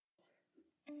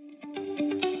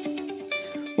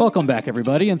Welcome back,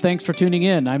 everybody, and thanks for tuning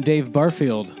in. I'm Dave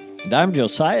Barfield. And I'm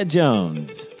Josiah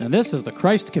Jones. And this is the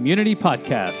Christ Community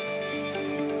Podcast.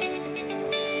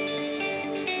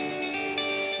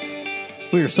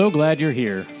 We are so glad you're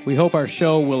here. We hope our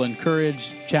show will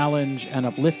encourage, challenge, and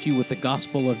uplift you with the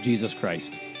gospel of Jesus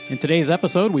Christ. In today's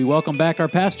episode, we welcome back our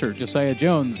pastor, Josiah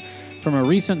Jones, from a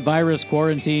recent virus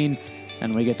quarantine,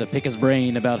 and we get to pick his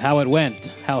brain about how it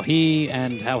went, how he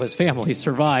and how his family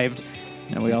survived.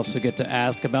 And we also get to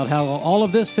ask about how all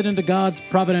of this fit into God's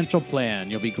providential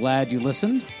plan. You'll be glad you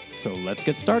listened, so let's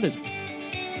get started. Did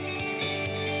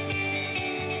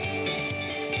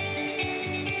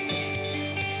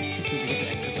you get to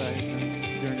exercise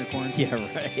during your quarantine? Yeah,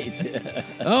 right.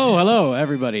 Oh, hello,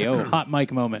 everybody. Oh, hot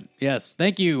mic moment. Yes,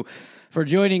 thank you for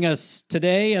joining us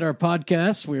today at our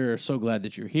podcast. We're so glad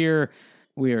that you're here.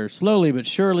 We are slowly but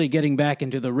surely getting back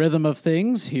into the rhythm of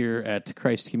things here at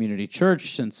Christ Community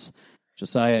Church since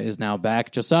Josiah is now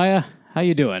back. Josiah, how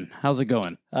you doing? How's it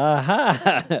going?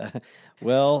 Well,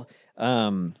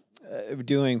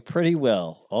 doing pretty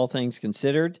well, all things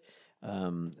considered.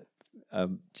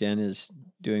 Jen is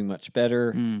doing much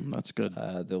better. That's good.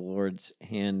 The Lord's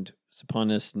hand is upon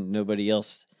us. Nobody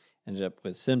else ended up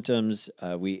with symptoms.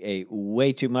 We ate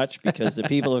way too much because the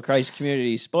people of Christ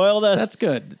Community spoiled us. That's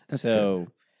good. That's good.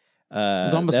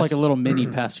 It's almost like a little mini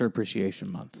Pastor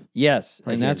Appreciation Month. Yes,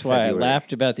 right, and that's why I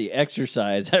laughed about the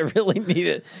exercise. I really need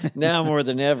it now more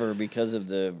than ever because of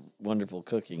the wonderful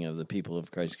cooking of the people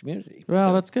of Christ Community.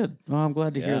 Well, that's good. Well, I'm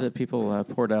glad to hear that people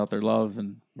poured out their love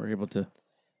and were able to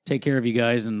take care of you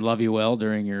guys and love you well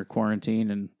during your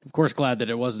quarantine. And, of course, glad that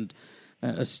it wasn't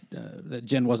that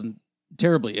Jen wasn't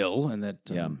terribly ill and that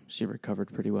she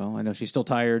recovered pretty well. I know she's still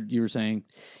tired, you were saying.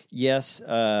 Yes.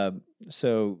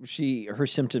 So her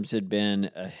symptoms had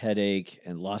been a headache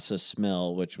and loss of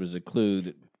smell, which was a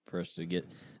clue for us to get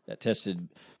that tested.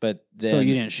 But then, so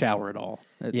you didn't shower at all.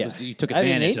 You took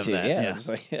advantage of that. Yeah. It was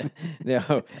like,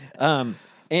 no.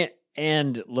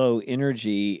 And low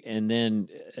energy. And then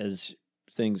as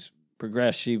things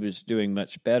progressed, she was doing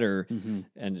much better. Mm-hmm.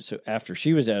 And so after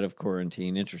she was out of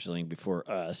quarantine, interestingly, before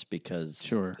us,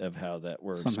 because of how that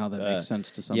works. Somehow that makes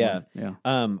sense to someone.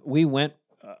 Yeah. We went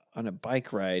on a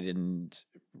bike ride and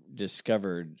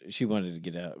discovered, she wanted to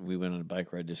get out. We went on a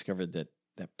bike ride, discovered that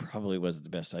probably wasn't the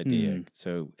best idea.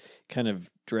 So kind of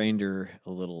drained her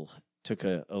a little, took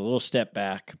a little step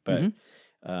back, but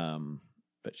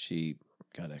she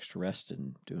got extra rest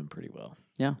and doing pretty well.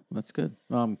 Yeah, that's good.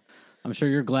 I'm sure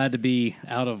you're glad to be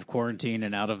out of quarantine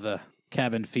and out of the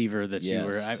cabin fever that you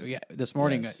were. This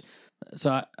morning,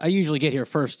 so I usually get here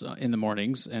first in the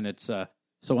mornings, and it's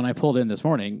so when I pulled in this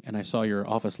morning and I saw your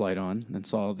office light on and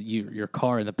saw your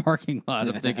car in the parking lot,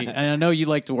 I'm thinking, and I know you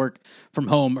like to work from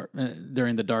home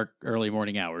during the dark, early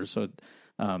morning hours, so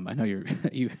I know you're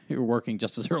working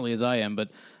just as early as I am, but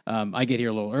I get here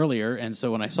a little earlier, and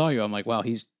so when I saw you, I'm like, wow,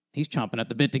 he's chomping at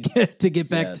the bit to get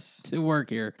back to work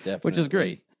here, which is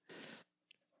great.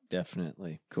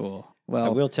 Definitely. Cool. Well, I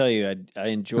will tell you, I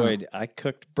enjoyed, I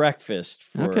cooked breakfast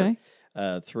for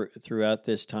throughout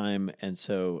this time, and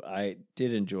so I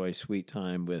did enjoy sweet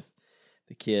time with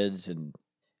the kids, and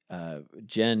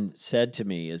Jen said to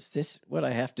me, is this what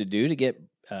I have to do to get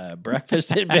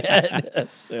breakfast in bed?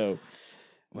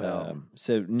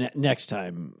 Next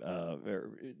time,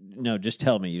 no, just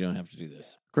tell me. You don't have to do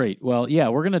this. Great. Well, yeah,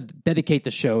 we're going to dedicate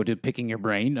the show to picking your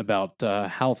brain about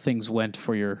how things went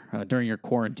for your during your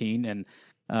quarantine and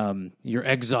your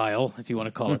exile, if you want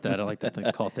to call it that. I like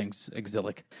to call things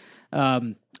exilic.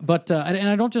 But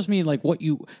I don't just mean like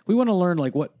we want to learn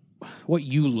like what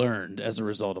you learned as a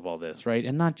result of all this, right?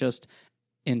 And not just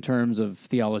in terms of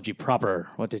theology proper,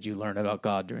 what did you learn about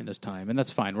God during this time? And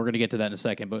that's fine. We're going to get to that in a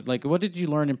second. But like, what did you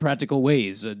learn in practical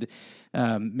ways?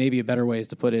 Maybe a better way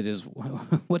to put it is,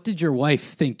 what did your wife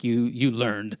think you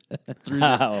learned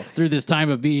through this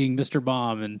time of being Mr.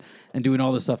 Bomb and doing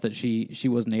all the stuff that she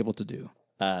wasn't able to do?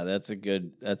 That's a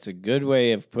good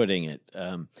way of putting it.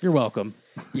 You're welcome.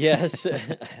 Yes.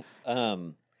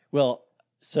 Well,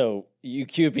 so you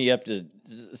queued me up to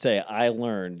say I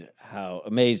learned how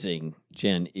amazing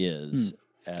Jen is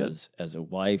as a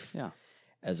wife,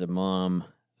 as a mom.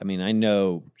 I mean, I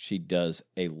know she does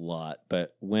a lot,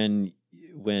 but when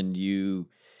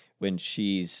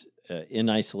she's in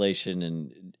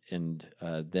isolation and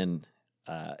then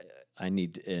I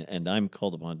need to, and I'm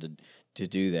called upon to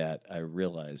do that, I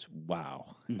realize,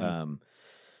 wow. Mm-hmm.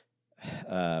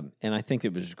 And I think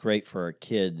it was great for our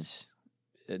kids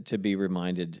to be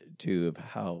reminded too of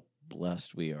how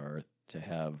blessed we are to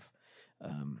have.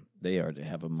 They are to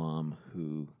have a mom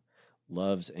who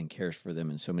loves and cares for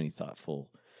them in so many thoughtful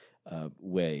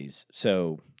ways.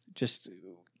 So just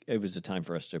it was a time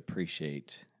for us to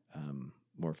appreciate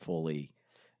more fully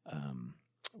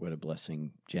what a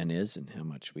blessing Jen is and how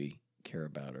much we care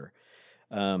about her.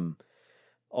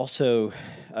 Also,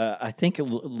 I think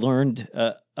learned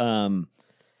for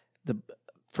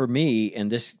me,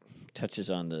 and this touches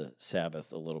on the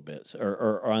Sabbath a little bit,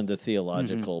 or on the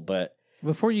theological, but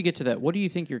before you get to that, what do you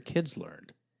think your kids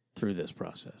learned through this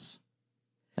process?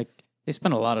 Like, they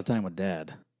spent a lot of time with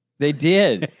Dad. They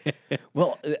did.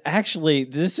 Well, actually,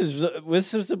 this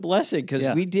was a blessing because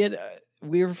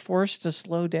we were forced to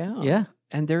slow down. Yeah.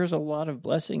 And there's a lot of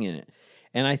blessing in it.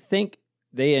 And I think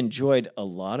they enjoyed a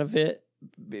lot of it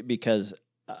because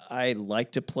I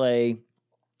like to play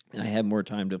and I had more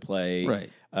time to play. Right.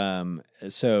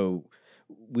 So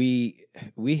we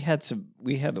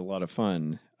had a lot of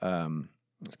fun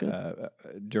That's good.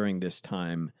 during this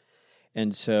time.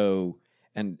 And so,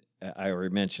 I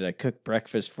already mentioned I cooked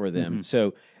breakfast for them. Mm-hmm.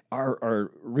 So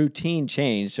our routine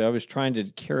changed. So I was trying to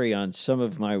carry on some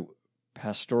of my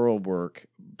pastoral work,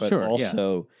 but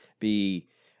also be,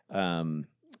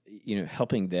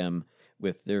 helping them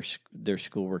with their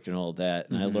schoolwork and all of that.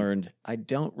 And I learned I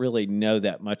don't really know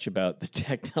that much about the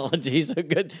technology. So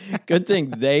good thing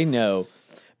they know.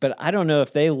 But I don't know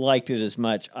if they liked it as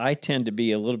much. I tend to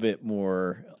be a little bit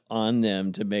more on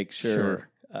them to make sure.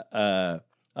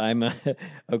 I'm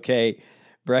okay.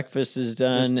 Breakfast is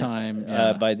done. This time,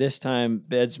 by this time,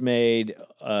 bed's made.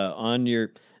 On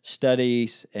your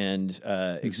studies and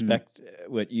expect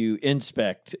what you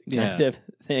inspect kind of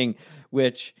thing.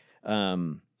 Which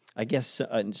I guess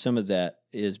some of that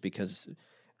is because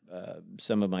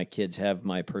some of my kids have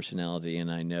my personality, and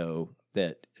I know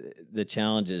that the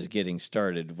challenge is getting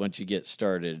started. Once you get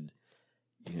started,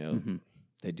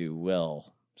 they do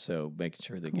well. So making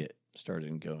sure they get started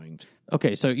and going.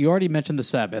 Okay, so you already mentioned the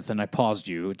Sabbath, and I paused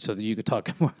you so that you could talk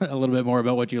a little bit more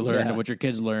about what you learned and what your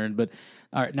kids learned. But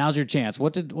all right, now's your chance.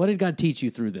 What did God teach you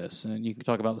through this? And you can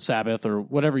talk about the Sabbath or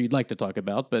whatever you'd like to talk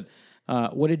about. But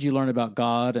what did you learn about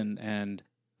God and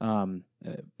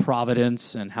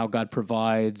providence and how God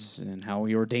provides and how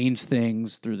He ordains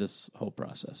things through this whole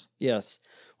process? Yes.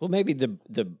 Well, maybe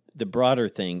the broader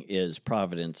thing is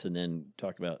providence, and then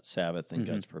talk about Sabbath and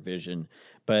God's provision.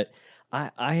 But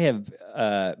I have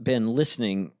been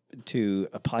listening to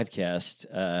a podcast.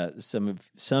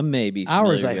 Some may be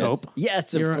familiar ours, I with. hope.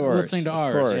 Yes, You're of course. Listening to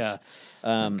ours, course. yeah.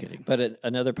 I'm kidding. But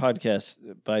another podcast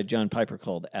by John Piper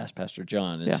called Ask Pastor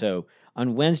John. And so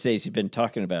on Wednesdays, he's been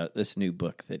talking about this new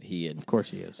book that he had. Of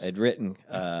course he is. Had written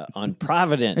on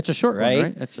providence. It's a short right? one,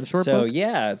 right? It's a short so, book?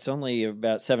 yeah, it's only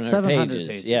about 700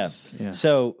 pages. Yeah.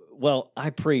 So, I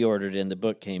pre-ordered and the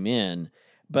book came in.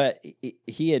 But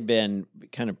he had been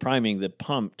kind of priming the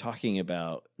pump, talking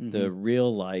about the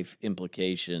real life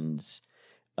implications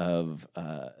of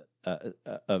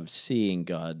seeing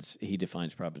God's. He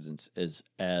defines providence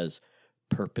as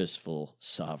purposeful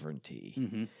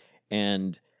sovereignty,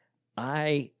 and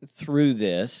I through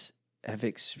this have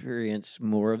experienced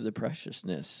more of the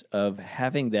preciousness of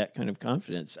having that kind of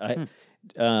confidence.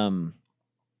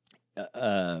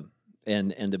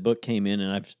 And the book came in,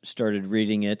 and I've started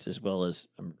reading it, as well as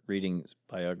I'm reading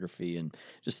biography and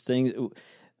just things.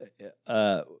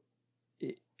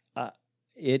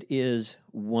 It is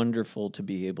wonderful to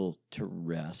be able to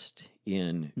rest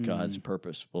in God's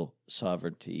purposeful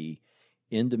sovereignty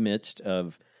in the midst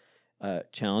of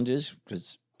challenges,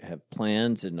 because have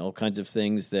plans and all kinds of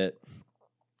things that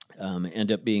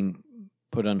end up being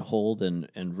put on hold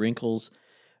and wrinkles,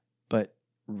 but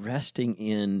resting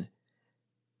in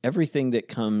everything that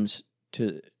comes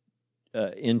to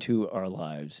into our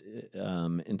lives,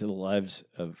 into the lives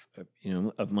of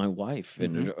my wife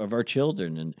and of our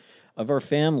children and of our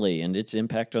family and its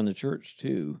impact on the church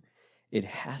too. It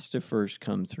has to first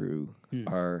come through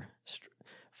our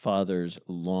Father's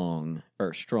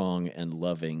strong and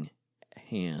loving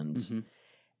hands,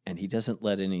 and He doesn't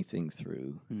let anything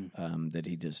through that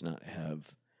He does not have.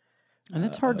 And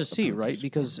that's hard to see, right?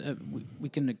 Because we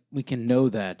can know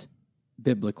that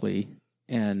biblically,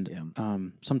 and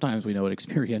sometimes we know it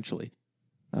experientially.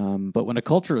 But when a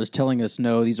culture is telling us,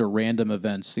 no, these are random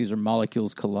events, these are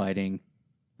molecules colliding,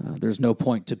 there's no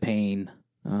point to pain,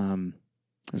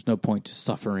 there's no point to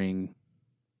suffering,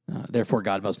 therefore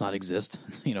God must not exist.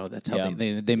 That's how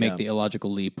they make the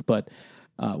illogical leap. But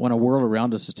when a world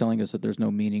around us is telling us that there's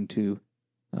no meaning to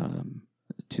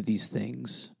these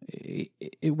things,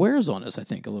 it wears on us, I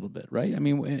think, a little bit, right? I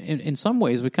mean, in some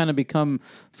ways, we kind of become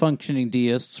functioning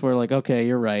deists. We're like, okay,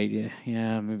 you're right.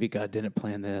 Yeah, maybe God didn't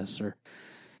plan this, or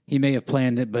He may have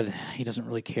planned it, but He doesn't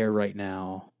really care right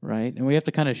now, right? And we have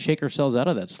to kind of shake ourselves out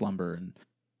of that slumber and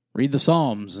read the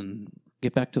Psalms and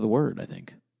get back to the Word, I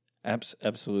think.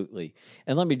 Absolutely.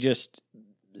 And let me just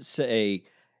say,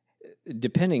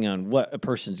 depending on what a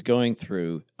person's going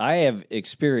through, I have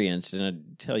experienced, and I'll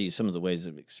tell you some of the ways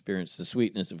I've experienced the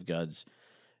sweetness of God's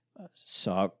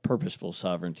purposeful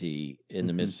sovereignty in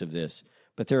the midst of this.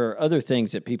 But there are other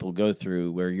things that people go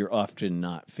through where you're often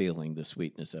not feeling the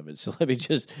sweetness of it. So let me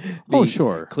just be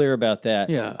clear about that.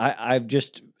 Yeah. I've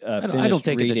just finished I don't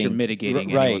take reading, it that you're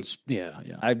mitigating anyone's... Yeah.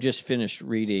 I've just finished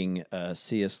reading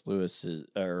C.S. Lewis's,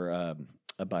 a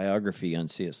biography on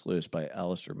C.S. Lewis by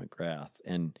Alistair McGrath.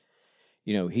 And,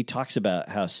 he talks about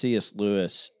how C.S.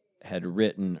 Lewis had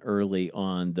written early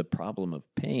on The Problem of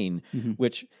Pain,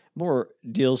 which more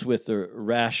deals with the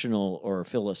rational or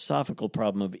philosophical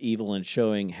problem of evil and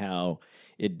showing how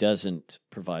it doesn't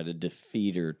provide a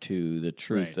defeater to the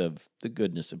truth of the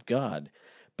goodness of God.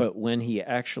 But when he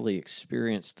actually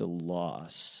experienced the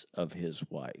loss of his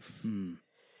wife,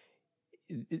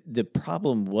 the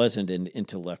problem wasn't an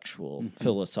intellectual,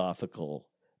 philosophical,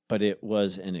 but it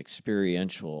was an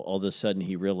experiential. All of a sudden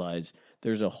he realized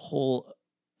there's a whole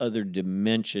other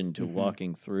dimension to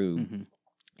walking through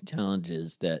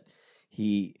challenges that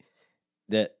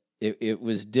it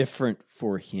was different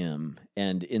for him.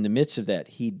 And in the midst of that,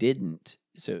 he didn't.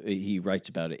 So he writes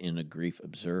about it in A Grief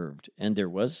Observed. And there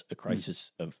was a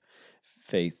crisis of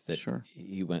faith that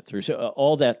he went through. So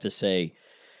all that to say,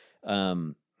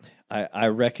 I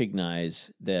recognize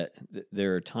that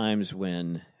there are times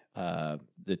when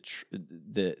the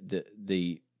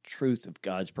truth of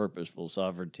God's purposeful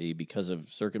sovereignty, because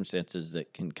of circumstances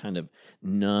that can kind of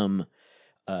numb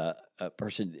a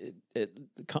person, it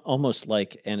almost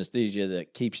like anesthesia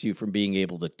that keeps you from being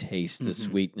able to taste the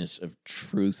sweetness of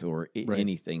truth or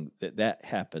anything that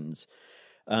happens.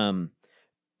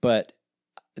 But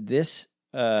this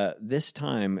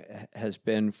time has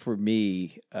been for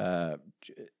me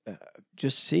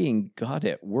just seeing God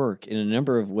at work in a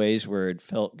number of ways where it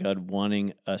felt God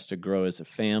wanting us to grow as a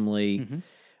family.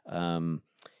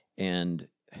 And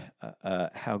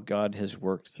how God has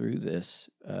worked through this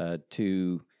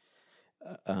to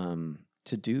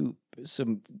do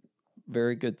some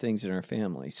very good things in our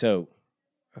family. So,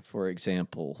 for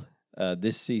example,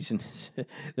 this season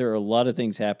there are a lot of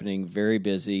things happening, very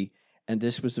busy, and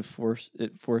this was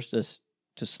it forced us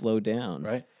to slow down.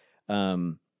 Right.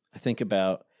 I think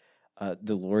about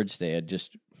the Lord's Day. I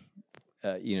just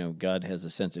God has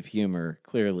a sense of humor,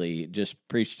 clearly just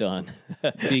preached on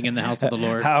being in the house of the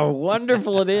Lord. How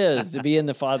wonderful it is to be in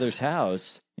the Father's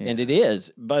house. Yeah. And it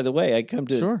is. By the way, I come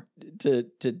to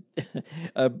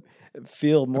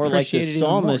feel more like the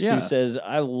psalmist who says,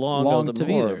 I long all the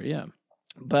more. Yeah.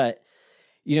 But,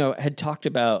 had talked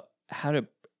about how to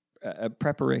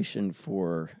preparation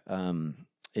for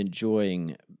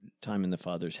enjoying time in the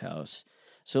Father's house.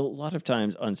 So a lot of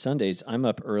times on Sundays, I'm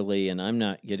up early and I'm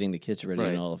not getting the kids ready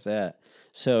and all of that.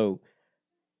 So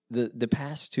the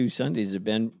past 2 Sundays have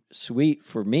been sweet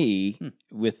for me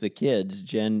with the kids.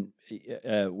 Jen,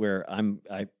 where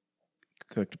I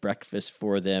cooked breakfast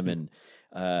for them and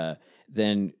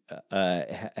then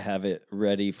have it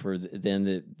ready for then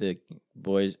the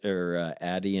boys or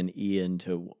Addie and Ian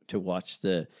to watch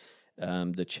the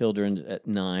children at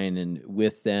 9 and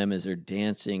with them as they're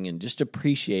dancing and just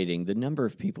appreciating the number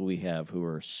of people we have who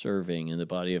are serving in the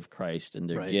body of Christ and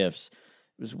their gifts.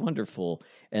 It was wonderful.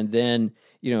 And then,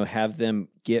 have them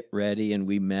get ready, and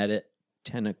we met at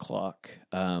 10 o'clock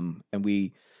and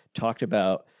we talked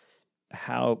about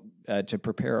how to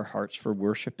prepare our hearts for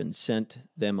worship and sent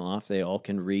them off. They all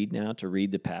can read now, to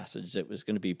read the passage that was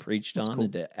going to be preached on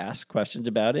and to ask questions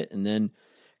about it, and then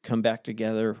come back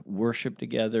together, worship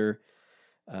together.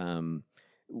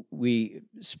 We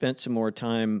spent some more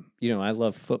time. I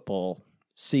love football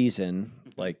season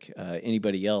like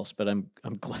anybody else, but I'm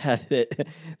glad that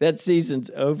that season's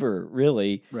over,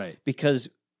 really, right? Because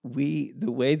the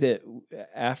way that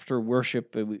after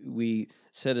worship we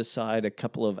set aside a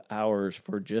couple of hours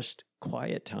for just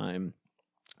quiet time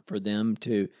for them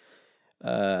to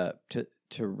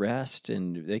rest,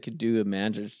 and they could do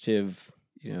imaginative,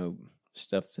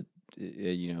 stuff that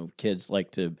kids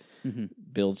like to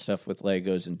build stuff with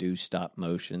Legos and do stop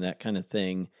motion, that kind of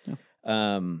thing. Yeah.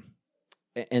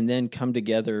 And then come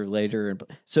together later. And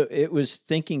so it was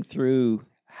thinking through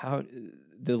how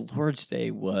the Lord's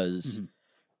Day was,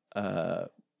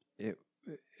 it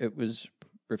was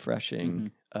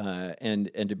refreshing,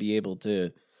 and to be able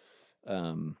to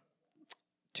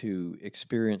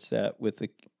experience that with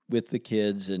the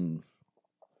kids and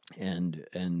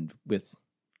with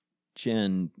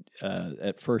Jen.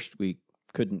 At first we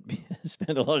couldn't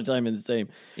spend a lot of time in the same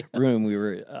room. We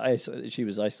were she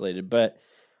was isolated, but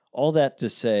all that to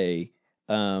say,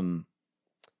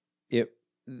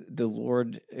 the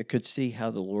Lord could see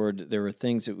how there were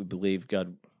things that we believe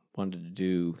God wanted to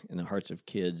do in the hearts of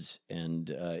kids and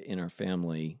in our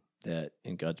family that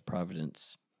in God's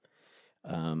providence,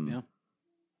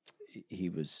 He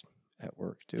was at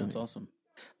work doing. That's awesome.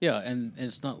 Yeah, and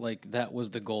it's not like that was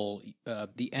the goal,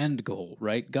 the end goal,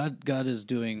 right? God is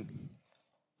doing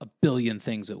a billion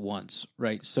things at once,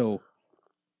 right? So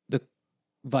the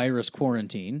virus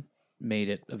quarantine made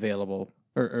it available,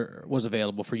 or was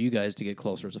available for you guys to get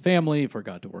closer as a family, for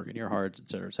God to work in your hearts, et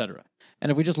cetera, et cetera.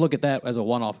 And if we just look at that as a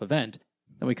one-off event,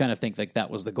 then we kind of think like that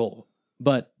was the goal.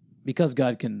 But because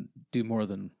God can do more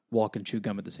than walk and chew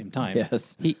gum at the same time,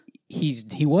 Yes.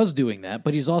 he was doing that,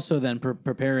 but he's also then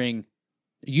preparing,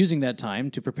 using that time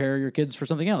to prepare your kids for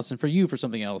something else, and for you for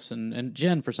something else, and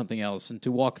Jen for something else, and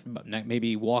to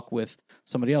maybe walk with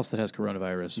somebody else that has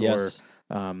coronavirus, Yes.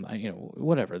 or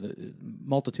whatever, the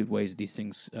multitude ways these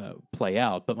things play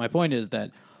out. But my point is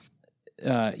that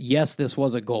yes, this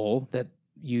was a goal that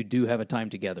you do have a time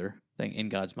together thing in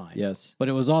God's mind. Yes. But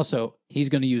it was also, he's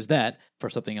going to use that for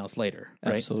something else later,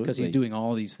 right? Absolutely. Because he's doing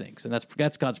all these things, and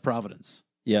that's God's providence.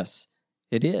 Yes,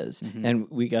 it is. Mhm. And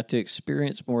we got to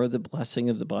experience more of the blessing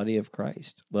of the body of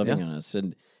Christ loving on us.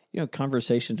 And,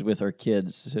 conversations with our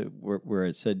kids where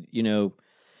it said,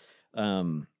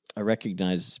 I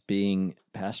recognize being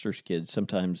pastor's kids,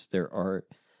 sometimes there are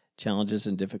challenges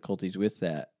and difficulties with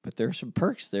that, but there are some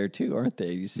perks there too, aren't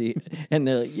there? You see, and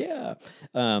they're like, yeah.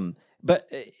 But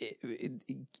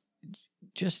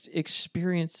just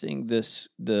experiencing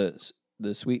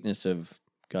the sweetness of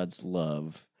God's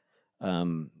love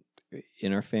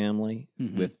in our family,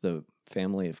 Mhm. with the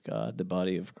family of God, the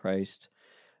body of Christ,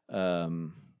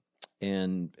 and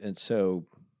so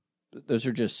those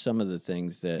are just some of the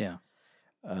things that,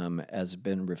 as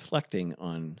been reflecting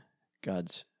on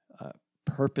God's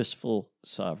purposeful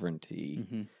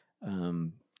sovereignty,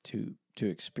 to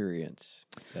experience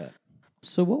that.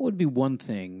 So what would be one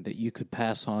thing that you could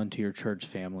pass on to your church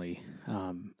family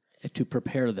to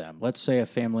prepare them? Let's say a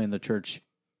family in the church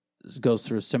goes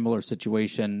through a similar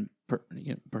situation,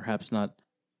 perhaps not,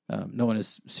 no one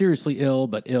is seriously ill,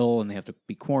 but ill, and they have to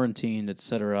be quarantined,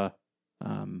 etc.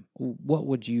 What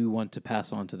would you want to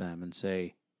pass on to them and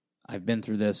say, I've been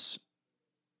through this,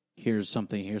 here's some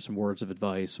words of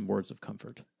advice, some words of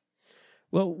comfort?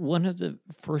 Well, one of the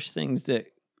first things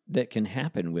that can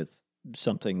happen with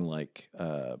something like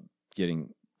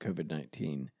getting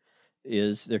COVID-19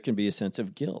 is there can be a sense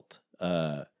of guilt.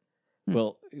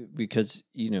 Well, because,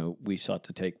 we sought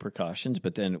to take precautions,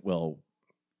 but then,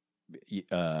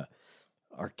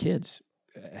 our kids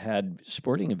had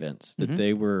sporting events that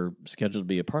they were scheduled to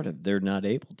be a part of. They're not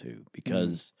able to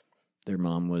because their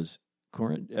mom was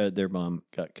their mom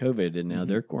got COVID, and now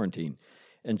they're quarantined.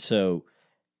 And so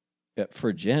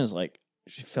for Jen, it's like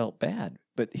she felt bad.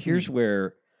 But here's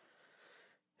where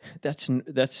that's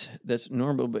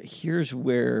normal. But here's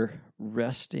where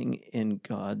resting in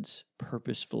God's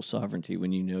purposeful sovereignty,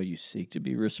 when you seek to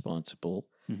be responsible,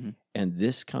 and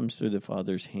this comes through the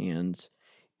Father's hands,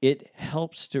 it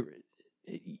helps to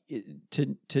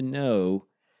know.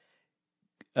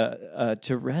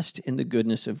 To rest in the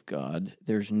goodness of God.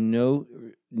 There's no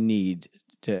need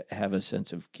to have a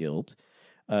sense of guilt.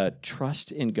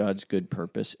 Trust in God's good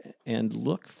purpose and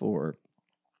look for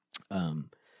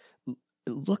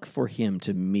Him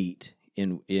to meet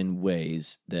in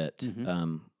ways that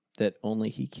that only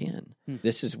He can.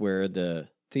 This is where the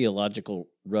theological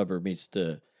rubber meets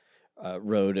the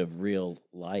road of real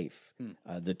life.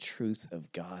 The truth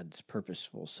of God's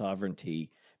purposeful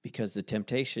sovereignty, because the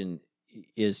temptation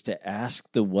is to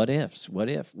ask the what ifs, what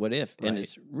if, right. And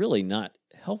it's really not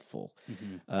helpful.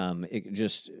 It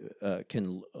just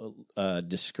can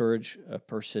discourage a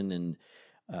person,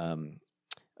 and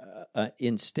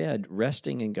instead,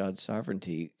 resting in God's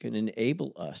sovereignty can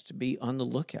enable us to be on the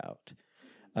lookout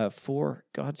for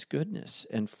God's goodness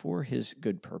and for His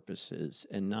good purposes,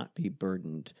 and not be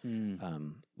burdened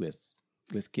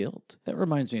with guilt. That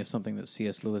reminds me of something that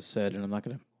C.S. Lewis said, and I'm not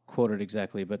going to quote it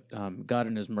exactly, but God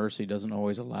in His mercy doesn't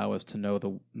always allow us to know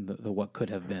the what could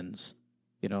have beens,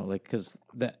 because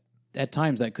that at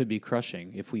times that could be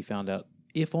crushing. If we found out,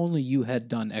 if only you had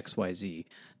done X, Y, Z,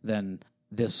 then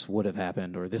this would have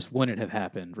happened, or this wouldn't have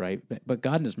happened, right? But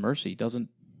God in His mercy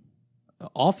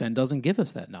often doesn't give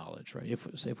us that knowledge, right?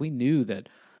 If we knew that,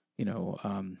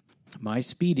 my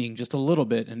speeding just a little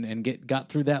bit and got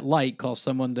through that light caused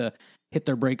someone to hit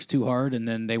their brakes too hard, and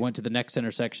then they went to the next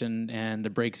intersection and the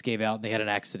brakes gave out and they had an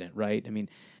accident, right? I mean,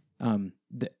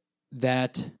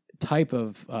 that type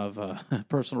of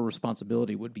personal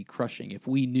responsibility would be crushing if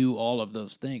we knew all of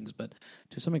those things. But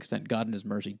to some extent, God in His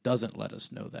mercy doesn't let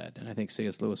us know that. And I think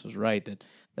C.S. Lewis was right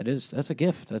that's a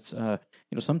gift. That's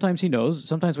sometimes He knows,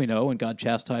 sometimes we know, and God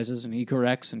chastises and He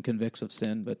corrects and convicts of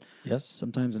sin. But yes,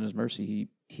 sometimes in His mercy,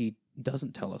 He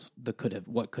doesn't tell us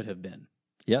what could have been.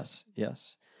 Yes.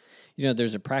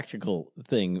 There's a practical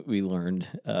thing we learned,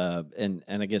 and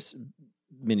I guess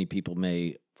many people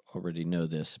may already know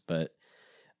this, but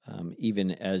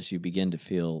even as you begin to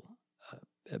feel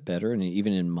better, and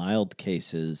even in mild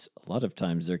cases, a lot of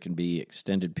times there can be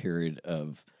extended period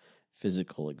of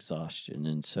physical exhaustion,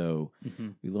 and so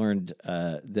we learned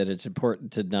that it's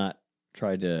important to not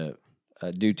try to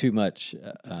do too much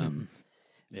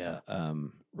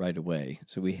right away.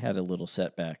 So we had a little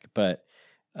setback, but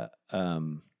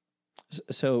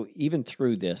so even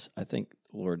through this, I think,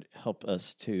 Lord, help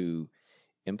us to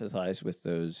empathize with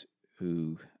those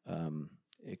who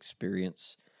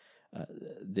experience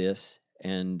this,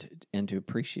 and to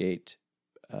appreciate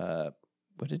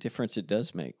what a difference it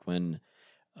does make when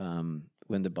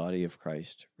the body of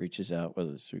Christ reaches out,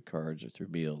 whether it's through cards or through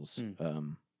meals.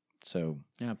 So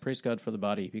yeah, praise God for the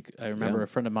body. I remember a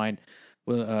friend of mine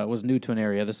was new to an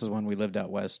area. This is when we lived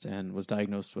out west, and was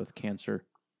diagnosed with cancer.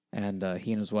 And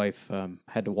he and his wife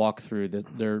had to walk through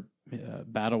their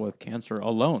battle with cancer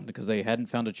alone because they hadn't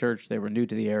found a church. They were new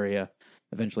to the area.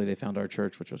 Eventually, they found our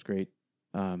church, which was great.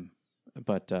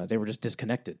 But they were just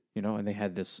disconnected, and they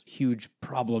had this huge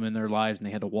problem in their lives, and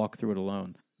they had to walk through it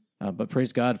alone. But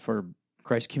praise God for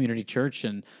Christ Community Church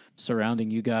and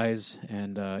surrounding you guys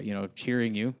and,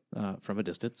 cheering you from a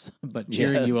distance, but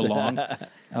cheering you along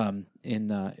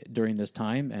during this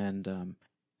time.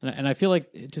 And I feel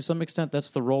like to some extent that's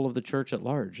the role of the church at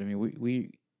large. I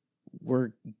mean,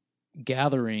 we're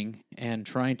gathering and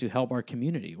trying to help our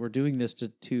community. We're doing this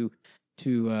to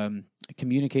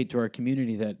communicate to our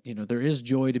community that there is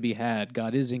joy to be had.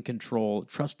 God is in control.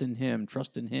 Trust in Him.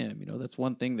 That's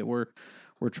one thing that we're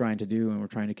trying to do, and we're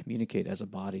trying to communicate as a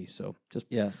body. So just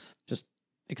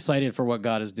excited for what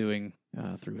God is doing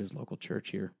through His local church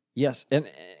here. Yes, and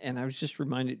I was just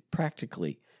reminded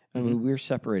practically. I mean, we're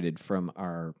separated from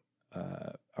our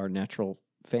natural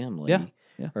family,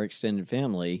 our extended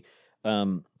family,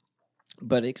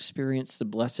 but experience the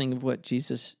blessing of what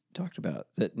Jesus talked about,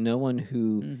 that no one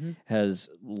who has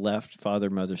left father,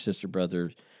 mother, sister,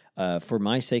 brother, for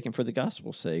my sake and for the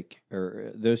gospel's sake,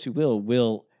 or those who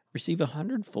will receive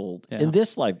 100-fold in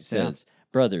this life, it says,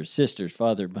 brothers, sisters,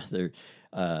 father, mother,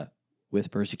 with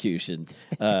persecution,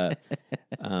 and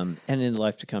in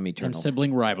life to come, eternal. And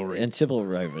sibling rivalry.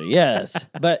 Yes.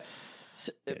 But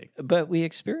we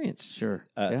experienced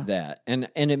that. And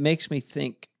it makes me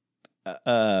think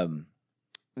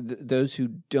those who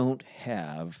don't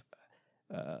have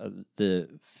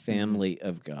the family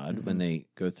of God when they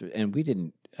go through, and we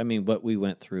didn't, what we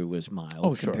went through was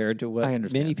mild compared to what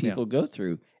many people go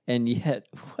through. And yet,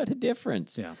 what a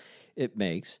difference it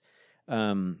makes.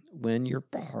 When you're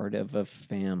part of a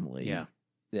family,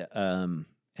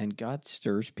 and God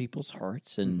stirs people's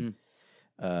hearts, and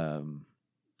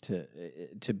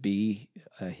to be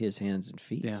His hands and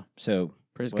feet. Yeah. So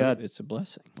praise God, it's a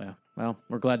blessing. Yeah. Well,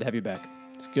 we're glad to have you back.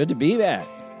 It's good to be back.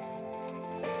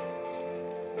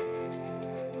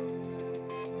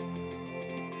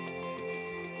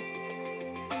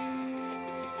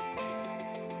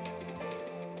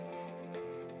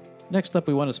 Next up,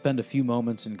 we want to spend a few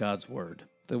moments in God's Word.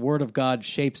 The Word of God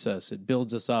shapes us. It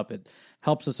builds us up. It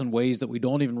helps us in ways that we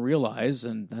don't even realize,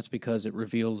 and that's because it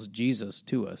reveals Jesus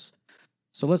to us.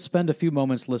 So let's spend a few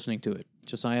moments listening to it.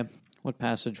 Josiah, what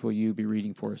passage will you be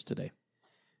reading for us today?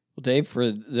 Well, Dave,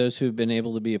 for those who've been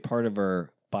able to be a part of our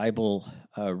Bible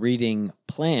reading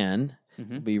plan,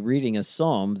 we'll be reading a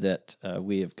psalm that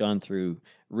we have gone through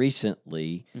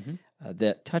recently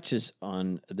that touches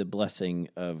on the blessing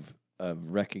of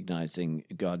recognizing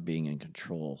God being in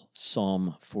control.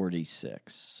 Psalm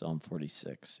 46.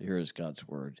 Here is God's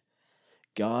word.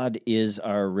 God is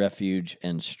our refuge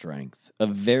and strength, a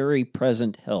very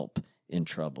present help in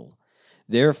trouble.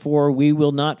 Therefore we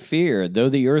will not fear, though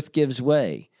the earth gives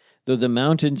way, though the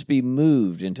mountains be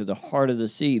moved into the heart of the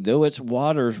sea, though its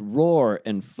waters roar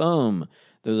and foam,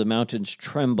 though the mountains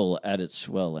tremble at its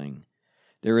swelling.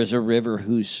 There is a river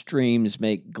whose streams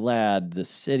make glad the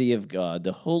city of God,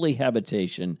 the holy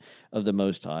habitation of the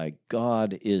Most High.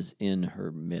 God is in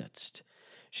her midst.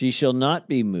 She shall not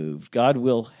be moved. God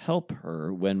will help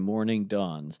her when morning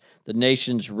dawns. The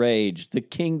nations rage, the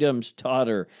kingdoms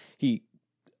totter. He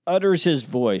utters his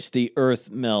voice, the earth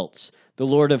melts. The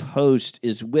Lord of hosts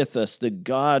is with us. The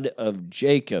God of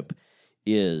Jacob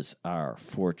is our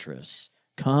fortress.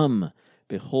 Come,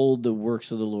 Behold the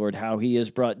works of the Lord, how he has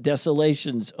brought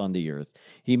desolations on the earth.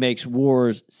 He makes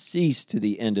wars cease to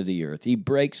the end of the earth. He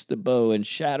breaks the bow and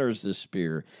shatters the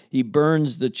spear. He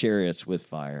burns the chariots with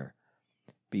fire.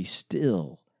 Be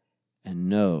still and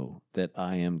know that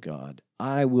I am God.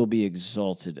 I will be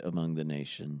exalted among the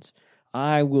nations.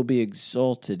 I will be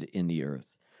exalted in the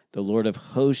earth. The Lord of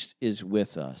hosts is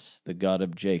with us. The God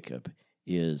of Jacob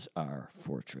is our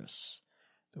fortress.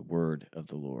 The word of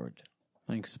the Lord.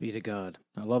 Thanks be to God.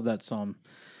 I love that psalm.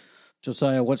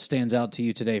 Josiah, what stands out to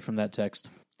you today from that text?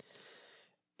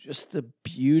 Just the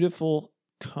beautiful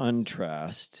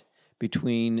contrast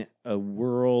between a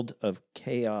world of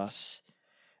chaos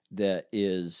that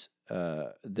is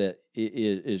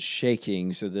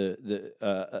shaking. So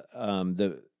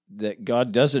that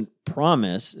God doesn't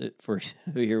promise. For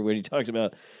example, here when he talks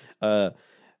about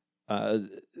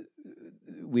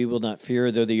we will not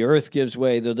fear, though the earth gives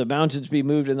way, though the mountains be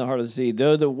moved in the heart of the sea,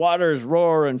 though the waters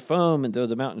roar and foam, and though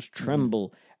the mountains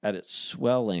tremble at its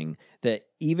swelling, that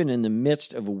even in the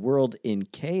midst of a world in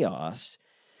chaos,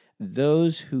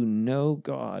 those who know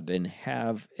God and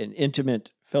have an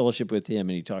intimate fellowship with him,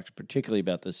 and he talks particularly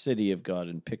about the city of God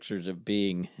and pictures of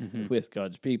being with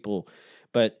God's people,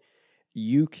 but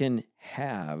you can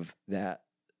have that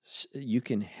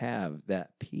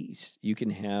peace. You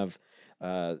can have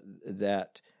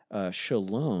that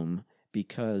shalom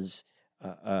because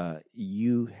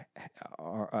you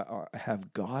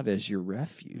have God as your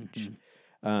refuge.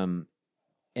 And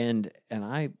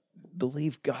I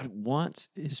believe God wants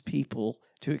his people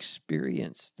to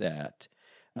experience that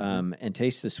and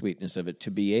taste the sweetness of it, to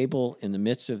be able in the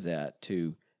midst of that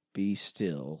to be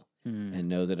still and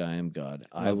know that I am God.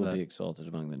 I will be exalted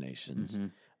among the nations.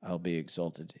 I'll be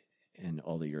exalted in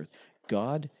all the earth.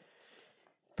 God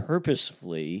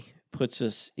purposefully puts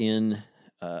us in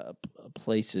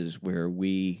places where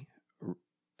we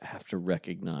have to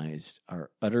recognize our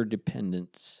utter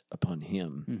dependence upon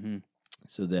him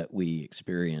so that we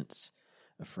experience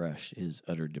afresh his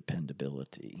utter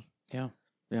dependability. Yeah,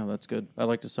 that's good. I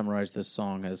like to summarize this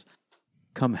song as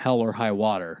come hell or high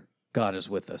water, God is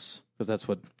with us, because that's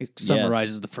what it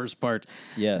summarizes the first part.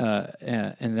 Yes.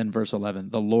 And then verse 11,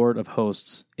 the Lord of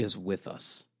hosts is with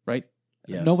us, right?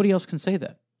 Yes. Nobody else can say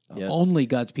that. Yes. Only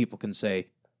God's people can say,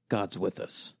 God's with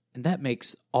us. And that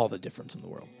makes all the difference in the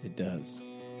world. It does.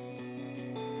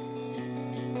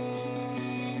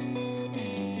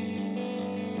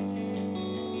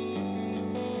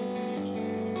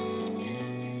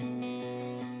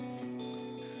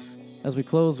 As we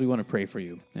close, we want to pray for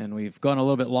you. And we've gone a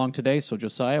little bit long today, so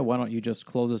Josiah, why don't you just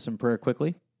close us in prayer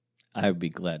quickly? I would be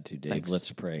glad to, Dave. Thanks.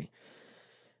 Let's pray.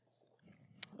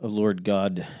 O Lord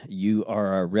God, you are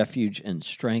our refuge and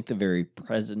strength, a very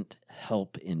present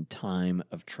help in time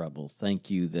of trouble.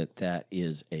 Thank you that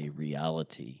is a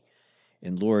reality.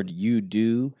 And Lord, you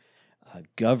do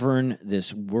govern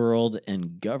this world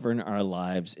and govern our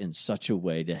lives in such a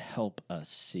way to help us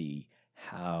see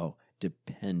how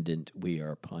dependent we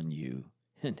are upon you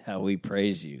and how we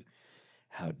praise you,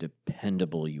 how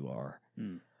dependable you are.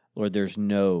 Lord, there's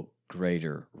no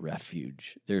greater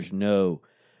refuge. There's no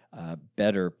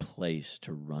better place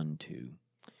to run to.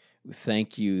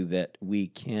 Thank you that we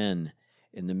can,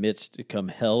 in the midst to come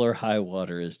hell or high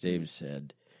water, as Dave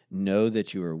said, know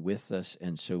that you are with us,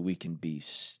 and so we can be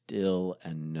still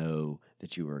and know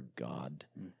that you are God.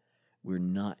 We're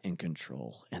not in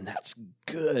control, and that's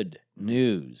good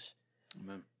news.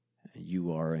 Amen.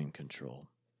 You are in control.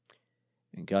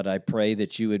 And God, I pray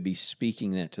that you would be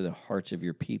speaking that to the hearts of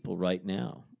your people right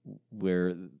now, where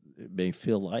it may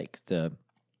feel like the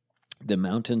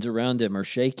mountains around them are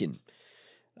shaken.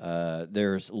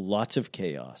 There's lots of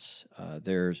chaos.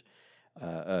 There's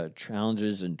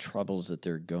challenges and troubles that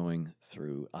they're going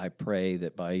through. I pray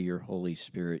that by your Holy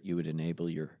Spirit, you would enable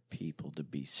your people to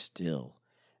be still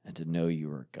and to know you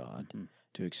are God,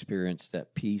 to experience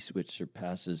that peace which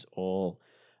surpasses all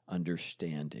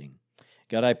understanding.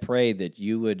 God, I pray that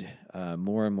you would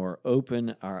more and more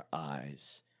open our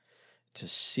eyes to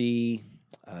see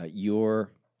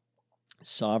your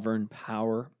sovereign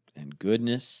power and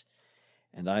goodness,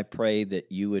 and I pray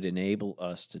that you would enable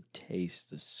us to taste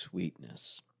the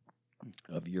sweetness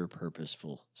of your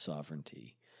purposeful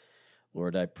sovereignty.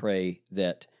 Lord, I pray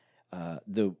that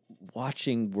the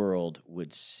watching world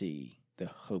would see the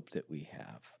hope that we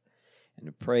have, and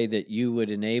I pray that you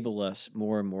would enable us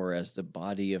more and more as the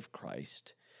body of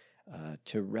Christ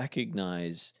to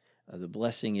recognize the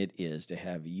blessing it is to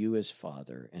have you as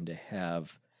Father and to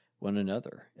have one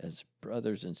another as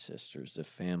brothers and sisters, the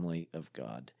family of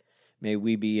God. May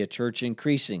we be a church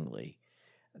increasingly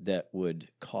that would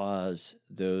cause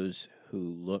those who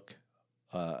look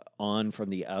on from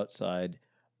the outside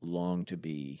long to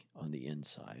be on the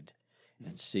inside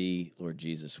and see, Lord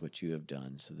Jesus, what you have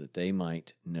done so that they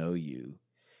might know you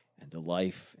and the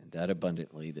life and that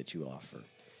abundantly that you offer.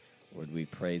 Lord, we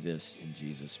pray this in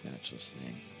Jesus' matchless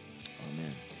name.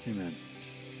 Amen. Amen.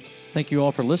 Thank you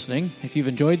all for listening. If you've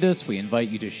enjoyed this, we invite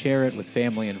you to share it with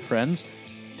family and friends.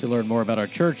 To learn more about our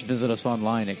church, visit us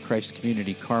online at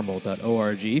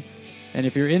christcommunitycarmel.org. And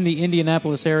if you're in the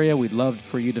Indianapolis area, we'd love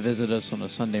for you to visit us on a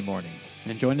Sunday morning.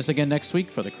 And join us again next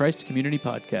week for the Christ Community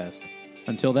Podcast.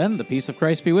 Until then, the peace of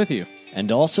Christ be with you.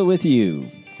 And also with you.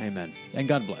 Amen. And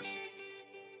God bless.